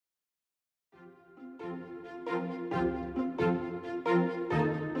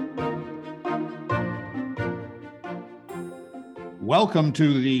Welcome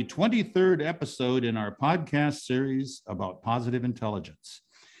to the 23rd episode in our podcast series about positive intelligence.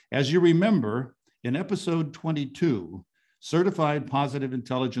 As you remember, in episode 22, certified positive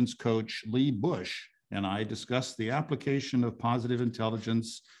intelligence coach Lee Bush and I discussed the application of positive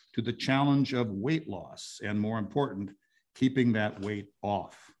intelligence to the challenge of weight loss, and more important, keeping that weight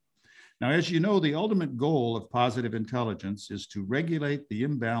off. Now, as you know, the ultimate goal of positive intelligence is to regulate the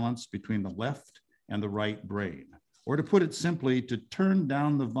imbalance between the left and the right brain. Or to put it simply, to turn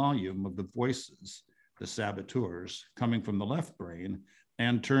down the volume of the voices, the saboteurs, coming from the left brain,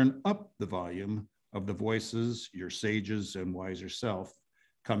 and turn up the volume of the voices, your sages and wiser self,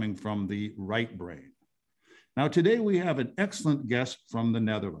 coming from the right brain. Now, today we have an excellent guest from the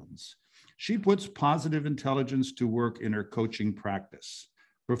Netherlands. She puts positive intelligence to work in her coaching practice.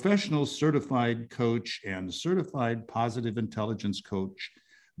 Professional certified coach and certified positive intelligence coach,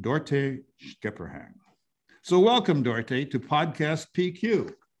 Dorte Schipperhang. So welcome, Dorte, to Podcast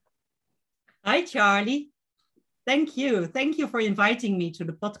PQ. Hi, Charlie. Thank you. Thank you for inviting me to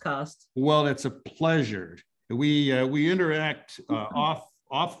the podcast. Well, it's a pleasure. We interact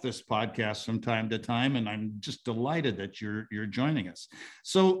off this podcast from time to time, and I'm just delighted that you're joining us.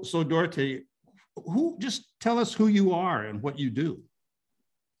 So Dorte, just tell us who you are and what you do.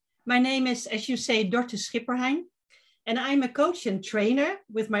 My name is, as you say, Dorte Schipperhang, and I'm a coach and trainer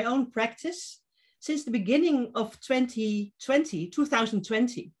with my own practice since the beginning of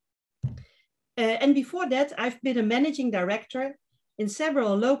 2020. And before that, I've been a managing director in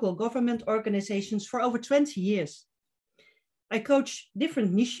several local government organizations for over 20 years. I coach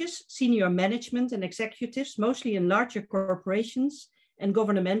different niches, senior management and executives, mostly in larger corporations and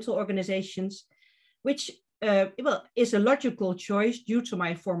governmental organizations, which is a logical choice due to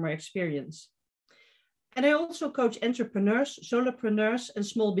my former experience. And I also coach entrepreneurs, solopreneurs, and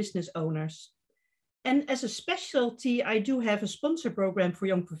small business owners. And as a specialty, I do have a sponsor program for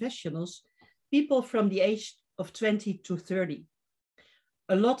young professionals, people from the age of 20 to 30.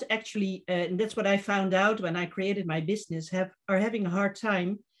 A lot actually, and that's what I found out when I created my business, are having a hard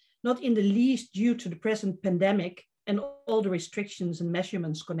time, not in the least due to the present pandemic and all the restrictions and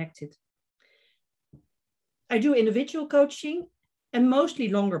measurements connected. I do individual coaching and mostly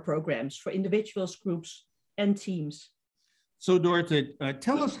longer programs for individuals, groups, and teams. So Dorte,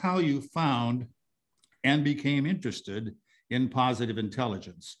 tell us how you found and became interested in positive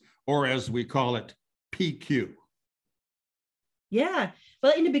intelligence, or as we call it, PQ. Yeah,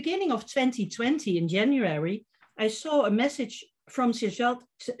 well, in the beginning of 2020, in January, I saw a message from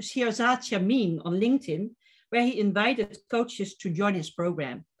Shirzad Chamine on LinkedIn, where he invited coaches to join his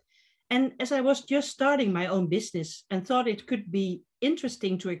program. And as I was just starting my own business and thought it could be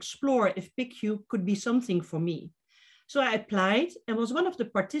interesting to explore if PQ could be something for me. So I applied and was one of the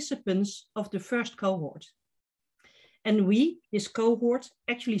participants of the first cohort. And this cohort,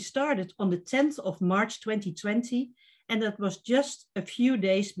 actually started on the 10th of March 2020, and that was just a few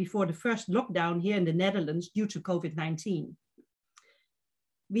days before the first lockdown here in the Netherlands due to COVID-19.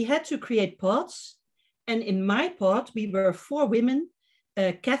 We had to create pods, and in my pod, we were 4 women,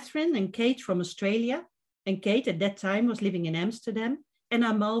 Catherine and Kate from Australia, and Kate at that time was living in Amsterdam, and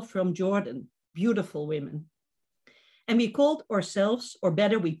Amal from Jordan, beautiful women. And we called ourselves, or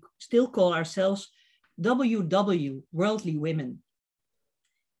better, we still call ourselves WW, Worldly Women.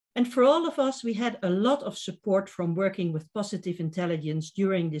 And for all of us, we had a lot of support from working with positive intelligence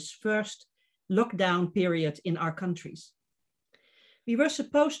during this first lockdown period in our countries. We were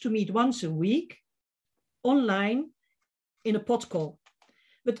supposed to meet once a week, online, in a pod call.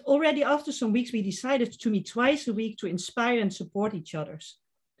 But already after some weeks, we decided to meet twice a week to inspire and support each other.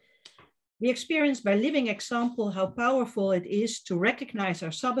 We experienced by living example how powerful it is to recognize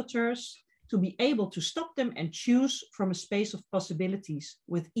our saboteurs, to be able to stop them and choose from a space of possibilities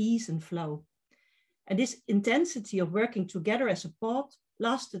with ease and flow. And this intensity of working together as a pod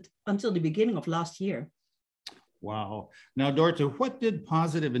lasted until the beginning of last year. Wow. Now, Dorte, what did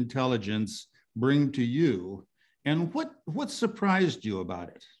positive intelligence bring to you, and what surprised you about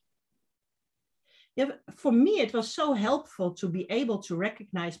it? Yeah, for me, it was so helpful to be able to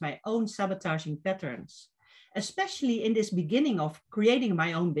recognize my own sabotaging patterns, especially in this beginning of creating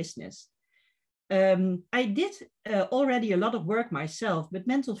my own business. I did already a lot of work myself, but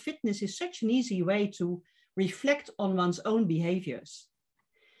mental fitness is such an easy way to reflect on one's own behaviors.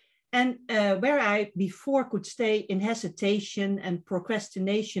 And where I before could stay in hesitation and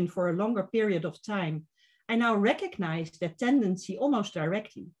procrastination for a longer period of time, I now recognize that tendency almost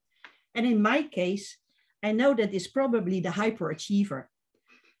directly. And in my case, I know that it's probably the hyperachiever,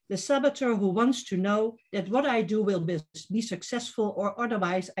 the saboteur who wants to know that what I do will be successful or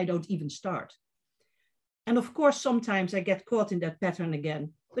otherwise I don't even start. And of course, sometimes I get caught in that pattern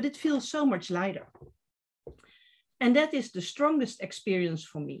again, but it feels so much lighter. And that is the strongest experience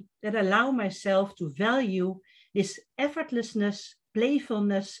for me, that allow myself to value this effortlessness,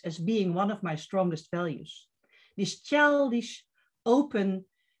 playfulness as being one of my strongest values, this childish, open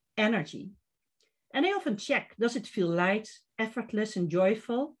energy. And I often check, does it feel light, effortless, and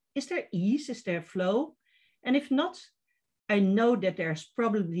joyful? Is there ease? Is there flow? And if not, I know that there's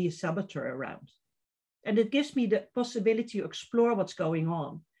probably a saboteur around. And it gives me the possibility to explore what's going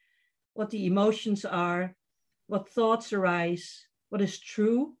on, what the emotions are, what thoughts arise, what is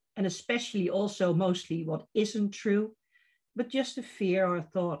true, and especially also mostly what isn't true, but just a fear or a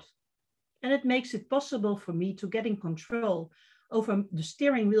thought. And it makes it possible for me to get in control over the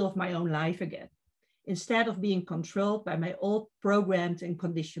steering wheel of my own life again, instead of being controlled by my old programmed and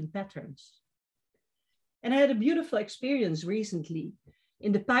conditioned patterns. And I had a beautiful experience recently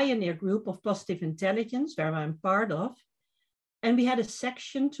in the pioneer group of Positive Intelligence, where I'm part of. And we had a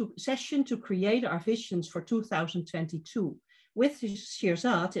session to create our visions for 2022 with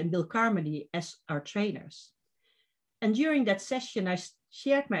Shirzad and Bill Carmody as our trainers. And during that session, I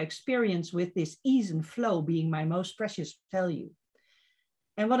shared my experience with this ease and flow being my most precious value.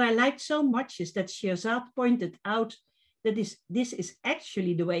 And what I liked so much is that Shirzad pointed out that this is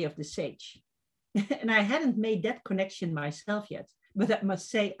actually the way of the sage. And I hadn't made that connection myself yet, but I must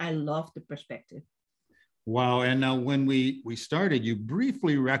say I love the perspective. Wow. And now when we started, you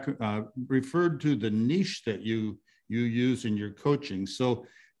briefly referred to the niche that you use in your coaching. So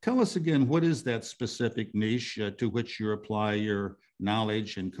tell us again, what is that specific niche to which you apply your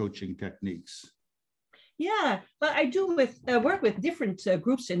knowledge and coaching techniques? Yeah, well, I do work with different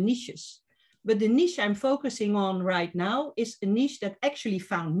groups and niches. But the niche I'm focusing on right now is a niche that actually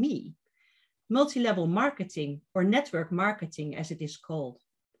found me. Multi-level marketing, or network marketing as it is called.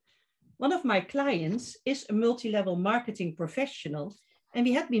 One of my clients is a multi-level marketing professional, and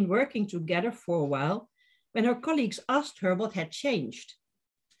we had been working together for a while when her colleagues asked her what had changed.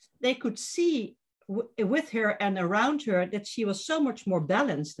 They could see with her and around her that she was so much more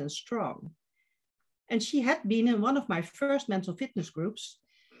balanced and strong. And she had been in one of my first mental fitness groups.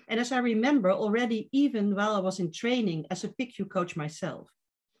 And as I remember already, even while I was in training as a PICU coach myself.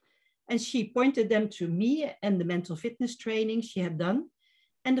 And she pointed them to me and the mental fitness training she had done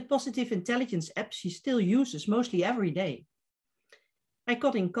and the Positive Intelligence app she still uses mostly every day. I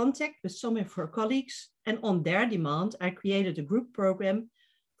got in contact with some of her colleagues, and on their demand, I created a group program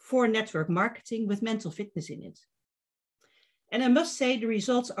for network marketing with mental fitness in it. And I must say the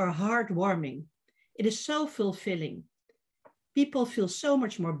results are heartwarming. It is so fulfilling. People feel so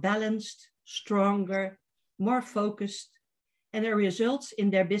much more balanced, stronger, more focused, and their results in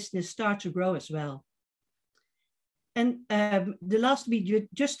their business start to grow as well. And we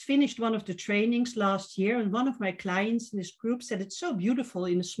just finished one of the trainings last year, and one of my clients in this group said it's so beautiful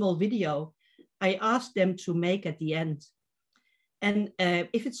in a small video I asked them to make at the end. And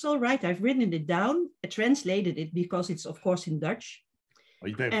if it's all right, I've written it down, I translated it because it's of course in Dutch.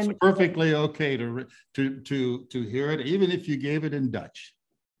 It's perfectly okay to hear it, even if you gave it in Dutch.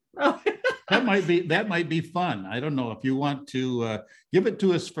 Oh. That might be fun. I don't know if you want to give it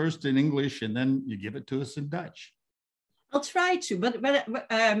to us first in English and then you give it to us in Dutch. I'll try to, but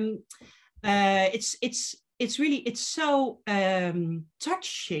it's so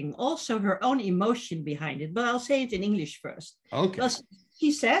touching. Also, her own emotion behind it. But I'll say it in English first. Okay. Well,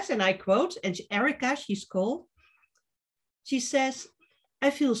 she says, and I quote, and Erica, she's called. She says, "I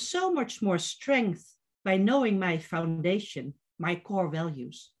feel so much more strength by knowing my foundation, my core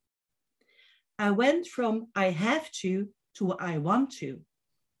values. I went from I have to I want to.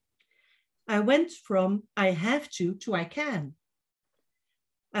 I went from I have to I can.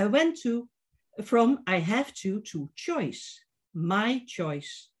 I went from I have to choice, my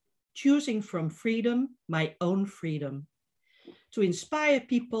choice, choosing from freedom, my own freedom, to inspire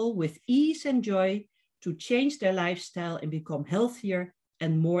people with ease and joy to change their lifestyle and become healthier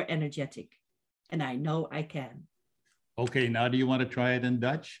and more energetic. And I know I can." Okay, now do you want to try it in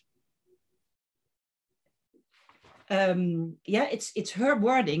Dutch? Yeah, it's her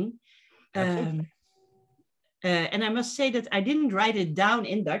wording. And I must say that I didn't write it down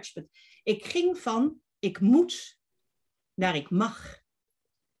in Dutch, but ik ging van ik moet naar ik mag.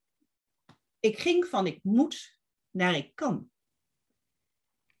 Ik ging van ik moet naar ik kan.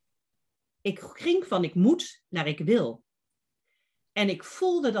 Ik ging van ik moet naar ik wil. En ik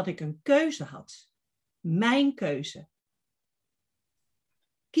voelde dat ik een keuze had. Mijn keuze.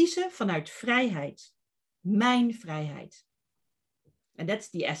 Kiezen vanuit vrijheid. Mijn vrijheid. And that's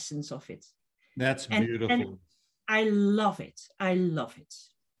the essence of it. That's beautiful. And I love it. I love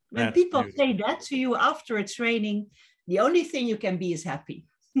it. When That's people beautiful. say that to you after a training, the only thing you can be is happy.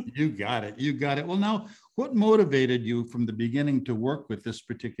 You got it. You got it. Well, now, what motivated you from the beginning to work with this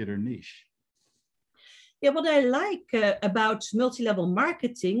particular niche? Yeah, what I like about multi-level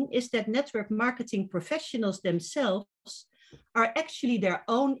marketing is that network marketing professionals themselves are actually their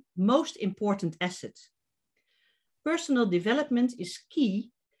own most important asset. Personal development is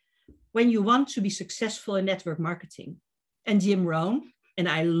key when you want to be successful in network marketing. And Jim Rohn, and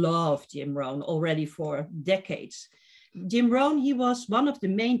I love Jim Rohn already for decades. Jim Rohn, he was one of the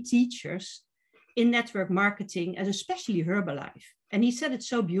main teachers in network marketing, and especially Herbalife. And he said it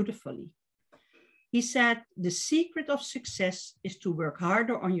so beautifully. He said, the secret of success is to work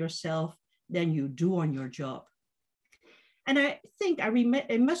harder on yourself than you do on your job. And I think I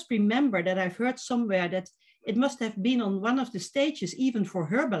must remember that I've heard somewhere that it must have been on one of the stages, even for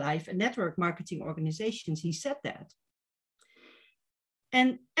Herbalife and network marketing organizations, he said that.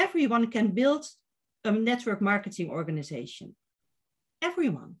 And everyone can build a network marketing organization.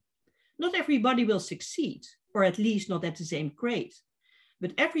 Everyone. Not everybody will succeed, or at least not at the same grade.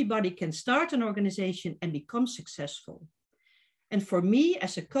 But everybody can start an organization and become successful. And for me,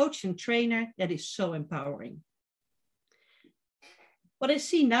 as a coach and trainer, that is so empowering. What I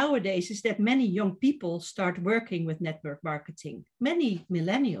see nowadays is that many young people start working with network marketing, many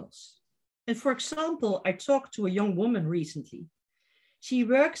millennials. And for example, I talked to a young woman recently. She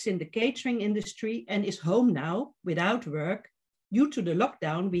works in the catering industry and is home now without work due to the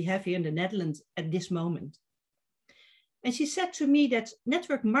lockdown we have here in the Netherlands at this moment. And she said to me that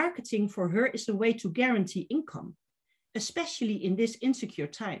network marketing for her is a way to guarantee income, especially in these insecure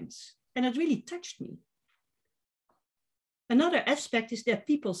times. And it really touched me. Another aspect is that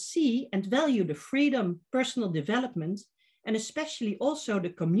people see and value the freedom, personal development, and especially also the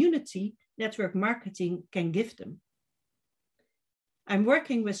community network marketing can give them. I'm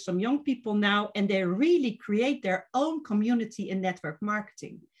working with some young people now, and they really create their own community in network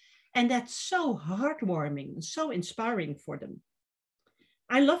marketing. And that's so heartwarming and so inspiring for them.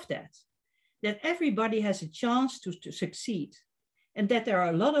 I love that everybody has a chance to succeed, and that there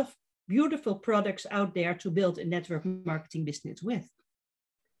are a lot of beautiful products out there to build a network marketing business with.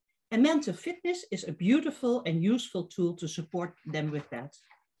 And mental fitness is a beautiful and useful tool to support them with that.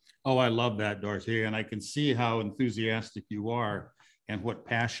 Oh, I love that, Dorothy. And I can see how enthusiastic you are and what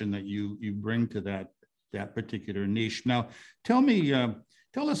passion that you bring to that particular niche. Now,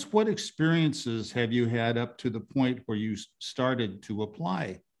 tell us, what experiences have you had up to the point where you started to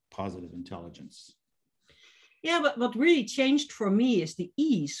apply positive intelligence? Yeah, but what really changed for me is the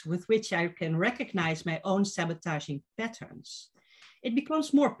ease with which I can recognize my own sabotaging patterns. It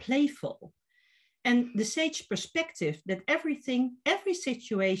becomes more playful. And the sage perspective that every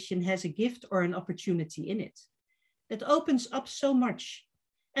situation has a gift or an opportunity in it. That opens up so much.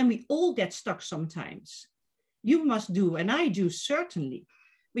 And we all get stuck sometimes. You must do, and I do certainly,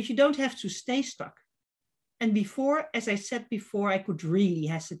 but you don't have to stay stuck. And before, as I said before, I could really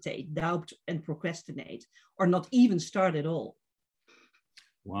hesitate, doubt, and procrastinate, or not even start at all.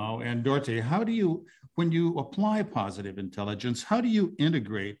 Wow. And Dorothy, when you apply positive intelligence, how do you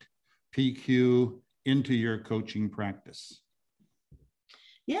integrate PQ into your coaching practice?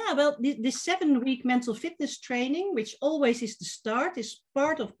 Yeah, well, the 7-week mental fitness training, which always is the start, is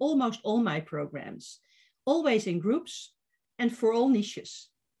part of almost all my programs, always in groups and for all niches.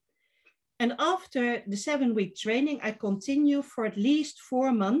 And after the 7-week training, I continue for at least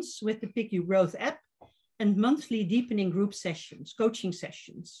 4 months with the PQ Growth app and monthly deepening group sessions, coaching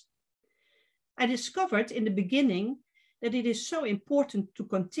sessions. I discovered in the beginning that it is so important to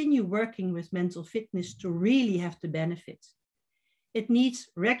continue working with mental fitness to really have the benefit. It needs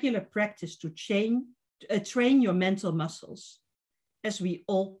regular practice to train your mental muscles, we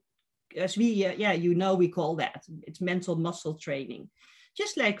call that. It's mental muscle training,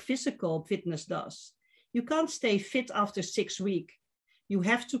 just like physical fitness does. You can't stay fit after 6 weeks. You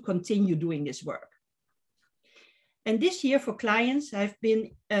have to continue doing this work. And this year for clients that have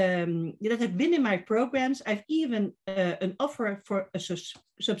been in my programs, I've even an offer for a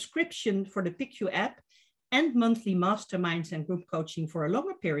subscription for the PQ app and monthly masterminds and group coaching for a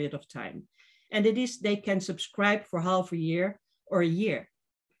longer period of time. And they can subscribe for half a year or a year.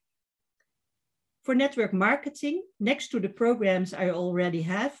 For network marketing, next to the programs I already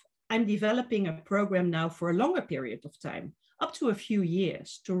have, I'm developing a program now for a longer period of time, up to a few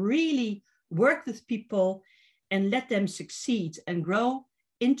years, to really work with people and let them succeed and grow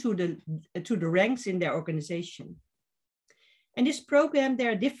to the ranks in their organization. And this program,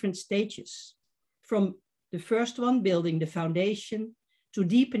 there are different stages, from the first one, building the foundation, to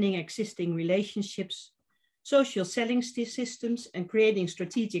deepening existing relationships, social selling systems, and creating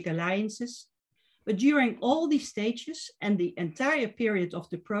strategic alliances. But during all these stages and the entire period of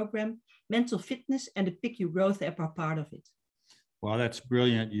the program, mental fitness and the PICU Growth app are part of it. Well, that's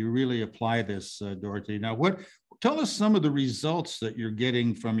brilliant. You really apply this, Dorothy. Now, tell us some of the results that you're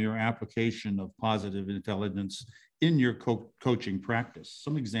getting from your application of positive intelligence in your coaching practice.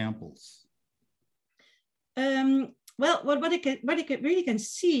 Some examples. Well, what I really can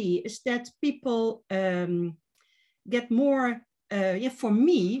see is that people get more. For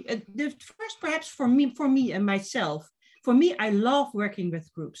me, first perhaps for me and myself. For me, I love working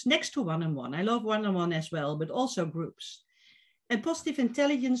with groups next to one-on-one. I love one-on-one as well, but also groups. And positive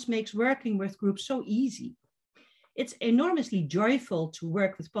intelligence makes working with groups so easy. It's enormously joyful to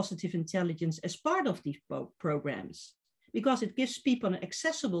work with positive intelligence as part of these programs, because it gives people an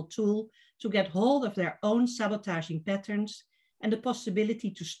accessible tool to get hold of their own sabotaging patterns and the possibility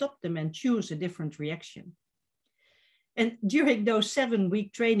to stop them and choose a different reaction. And during those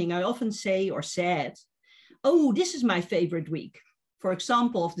 7-week training, I often say or said, oh, this is my favorite week. For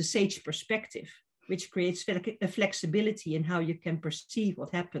example, of the SAGE perspective, which creates a flexibility in how you can perceive what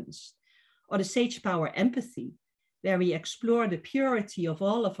happens. Or the SAGE Power Empathy, where we explore the purity of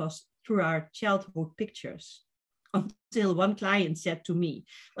all of us through our childhood pictures. Until one client said to me,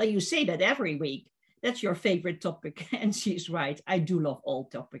 well, you say that every week. That's your favorite topic. And she's right. I do love all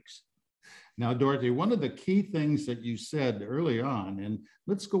topics. Now, Dorothy, one of the key things that you said early on, and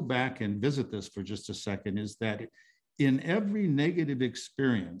let's go back and visit this for just a second, is that in every negative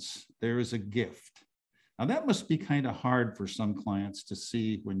experience, there is a gift. Now, that must be kind of hard for some clients to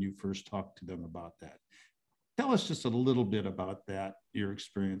see when you first talk to them about that. Tell us just a little bit about that, your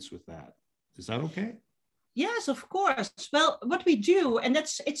experience with that. Is that okay? Yes, of course. Well, what we do, and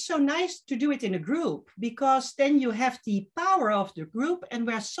it's so nice to do it in a group, because then you have the power of the group, and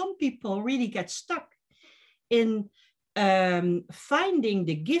where some people really get stuck in finding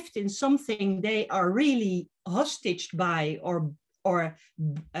the gift in something they are really hostaged by, or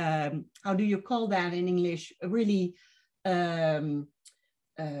how do you call that in English? Really burdened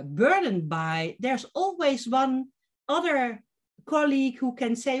by. There's always one other colleague who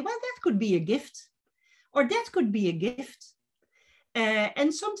can say, well, that could be a gift. Or that could be a gift.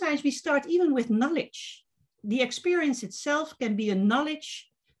 And sometimes we start even with knowledge. The experience itself can be a knowledge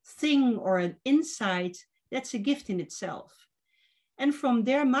thing or an insight that's a gift in itself. And from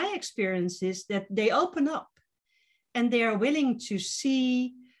there, my experience is that they open up and they are willing to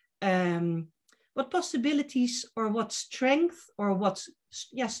see what possibilities or what strength or what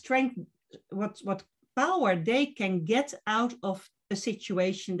power they can get out of a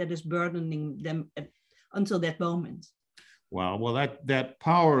situation that is burdening them until that moment. Wow. Well, that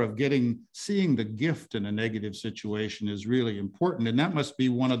power of seeing the gift in a negative situation is really important. And that must be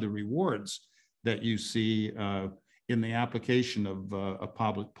one of the rewards that you see in the application of a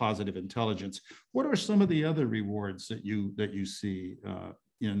positive intelligence. What are some of the other rewards that you see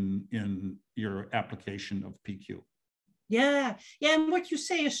in your application of PQ? Yeah. And what you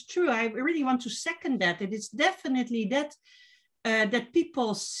say is true. I really want to second that. It is definitely that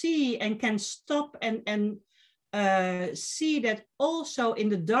people see and can stop and see that also in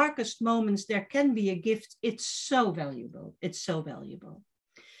the darkest moments there can be a gift. It's so valuable. It's so valuable.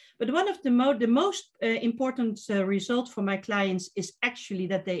 But one of the most important result for my clients is actually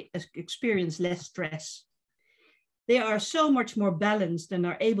that they experience less stress. They are so much more balanced and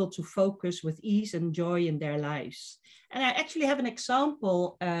are able to focus with ease and joy in their lives. And I actually have an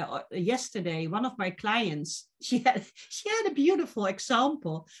example. Yesterday, one of my clients, she had a beautiful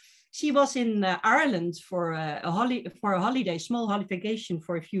example. She was in Ireland for a holiday, small holiday vacation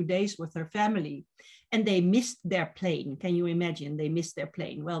for a few days with her family, and they missed their plane. Can you imagine? They missed their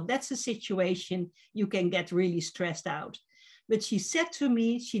plane. Well, that's a situation you can get really stressed out. But she said to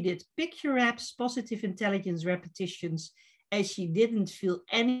me, she did PICU reps, positive intelligence repetitions, and she didn't feel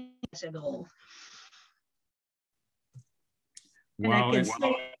any at all. Wow. And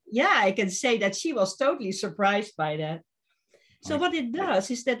I can say that she was totally surprised by that. So what it does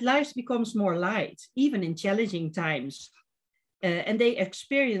is that life becomes more light, even in challenging times. And they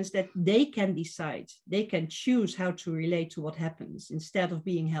experience that they can decide, they can choose how to relate to what happens instead of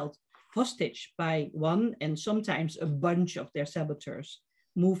being held hostage by one and sometimes a bunch of their saboteurs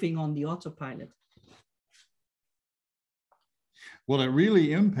moving on the autopilot. Well, it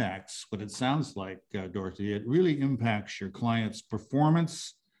really impacts what it sounds like, Dorothy. It really impacts your client's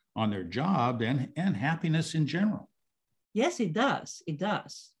performance on their job and happiness in general. Yes, it does. It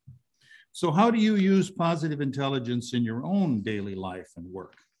does. So how do you use positive intelligence in your own daily life and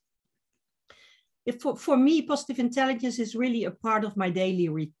work? For me, positive intelligence is really a part of my daily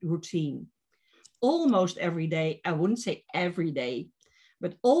routine. almost every day, I wouldn't say every day,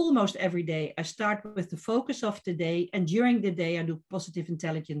 but almost every day, I start with the focus of the day. And during the day, I do positive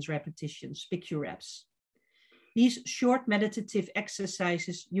intelligence repetitions, PICU reps. These short meditative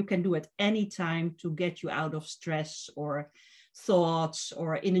exercises you can do at any time to get you out of stress or thoughts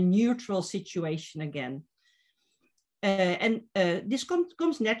or in a neutral situation again. This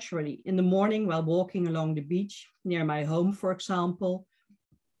comes naturally in the morning while walking along the beach near my home, for example,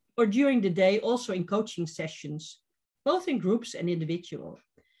 or during the day, also in coaching sessions, both in groups and individual.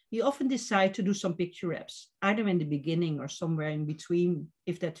 We often decide to do some PICU reps, either in the beginning or somewhere in between,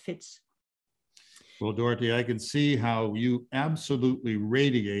 if that fits. Well, Dorothy, I can see how you absolutely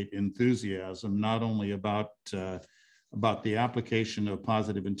radiate enthusiasm, not only about the application of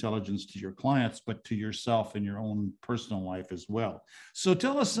positive intelligence to your clients, but to yourself in your own personal life as well. So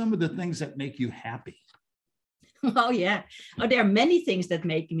tell us some of the things that make you happy. Oh, yeah. Oh, there are many things that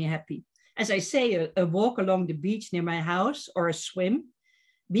make me happy. As I say, a walk along the beach near my house or a swim,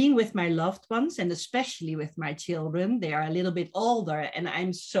 being with my loved ones, and especially with my children. They are a little bit older, and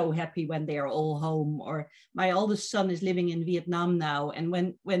I'm so happy when they are all home. Or my oldest son is living in Vietnam now, and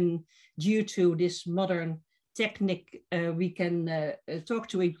when due to this modern technique, we can talk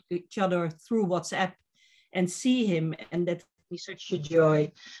to each other through WhatsApp and see him, and that is such a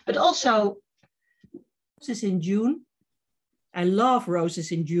joy. But also roses in June. I love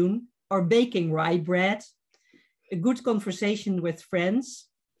roses in June, or baking rye bread, a good conversation with friends.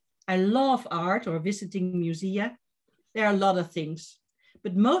 I love art or visiting musea. There are a lot of things.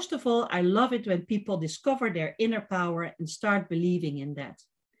 But most of all, I love it when people discover their inner power and start believing in that.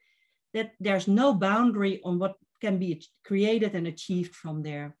 That there's no boundary on what can be created and achieved from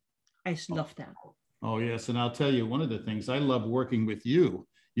there. I love that. Oh, yes. And I'll tell you, one of the things I love working with you.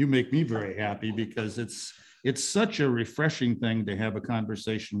 You make me very happy because it's such a refreshing thing to have a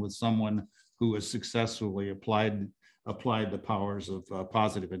conversation with someone who has successfully applied the powers of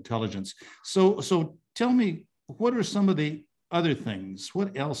positive intelligence. So tell me, what are some of the other things?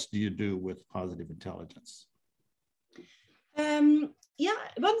 What else do you do with positive intelligence? Yeah,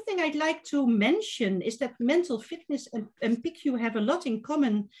 one thing I'd like to mention is that mental fitness and PICU have a lot in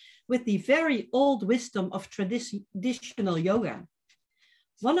common with the very old wisdom of traditional yoga.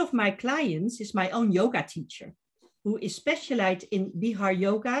 One of my clients is my own yoga teacher, who is specialized in Bihar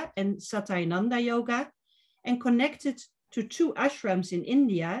Yoga and Satyananda Yoga, and connected to two ashrams in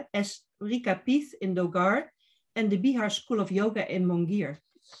India as Rika Pith in Dogar and the Bihar School of Yoga in Mongir.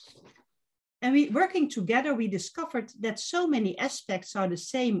 And working together, we discovered that so many aspects are the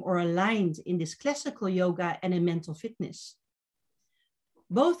same or aligned in this classical yoga and in mental fitness.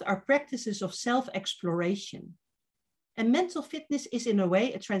 Both are practices of self-exploration. And mental fitness is in a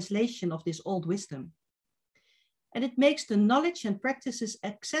way a translation of this old wisdom. And it makes the knowledge and practices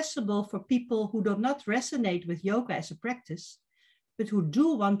accessible for people who do not resonate with yoga as a practice, but who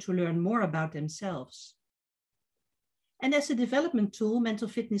do want to learn more about themselves. And as a development tool, mental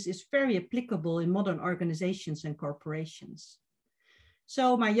fitness is very applicable in modern organizations and corporations.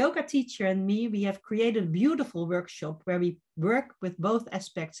 So my yoga teacher and me, we have created a beautiful workshop where we work with both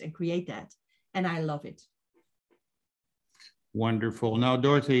aspects and create that. And I love it. Wonderful. Now,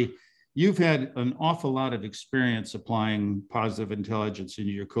 Dorothy, you've had an awful lot of experience applying positive intelligence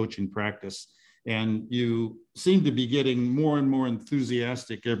into your coaching practice, and you seem to be getting more and more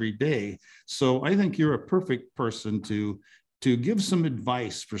enthusiastic every day. So I think you're a perfect person to give some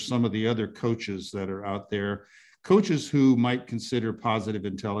advice for some of the other coaches that are out there, coaches who might consider positive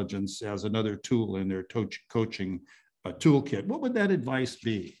intelligence as another tool in their coaching toolkit. What would that advice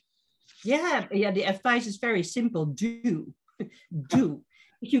be? Yeah, the advice is very simple. Do.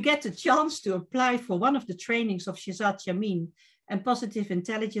 If you get the chance to apply for one of the trainings of Shirzad Chamine and positive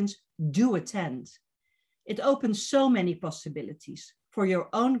intelligence, do attend. It opens so many possibilities for your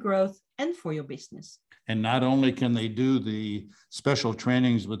own growth and for your business. And not only can they do the special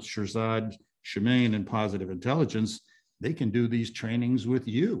trainings with Shirzad Chamine and positive intelligence, they can do these trainings with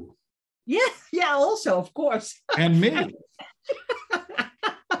you. Yeah, also, of course. And me.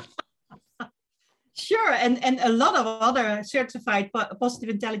 Sure, and a lot of other certified positive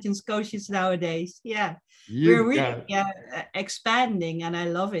intelligence coaches nowadays. Yeah, we're really expanding, and I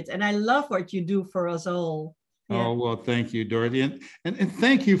love it. And I love what you do for us all. Yeah. Oh, well, thank you, Dorothy. And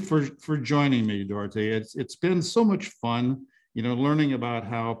thank you for joining me, Dorothy. It's been so much fun, learning about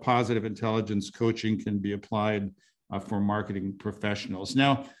how positive intelligence coaching can be applied for marketing professionals.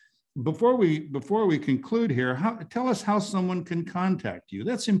 Now, before we conclude here, tell us how someone can contact you.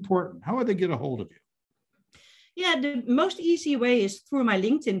 That's important. How would they get a hold of you? Yeah, the most easy way is through my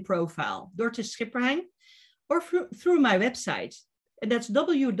LinkedIn profile, Dorte Schipperheijn, or through my website, And that's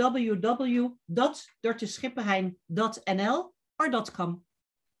www.dorteschippenheijn.nl or .com.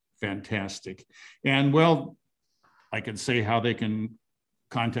 Fantastic. And well, I can say how they can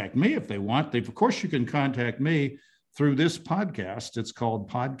contact me if they want. Of course, you can contact me through this podcast. It's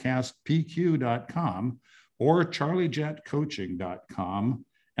called podcastpq.com or charliejetcoaching.com.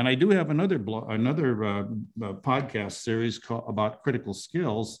 And I do have another podcast series about critical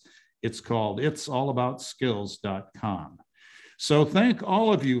skills. It's called itsallaboutskills.com. So thank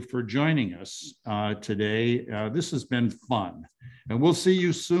all of you for joining us today. This has been fun. And we'll see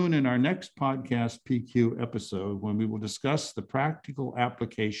you soon in our next Podcast PQ episode when we will discuss the practical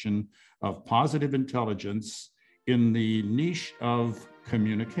application of positive intelligence in the niche of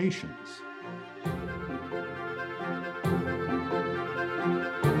communications.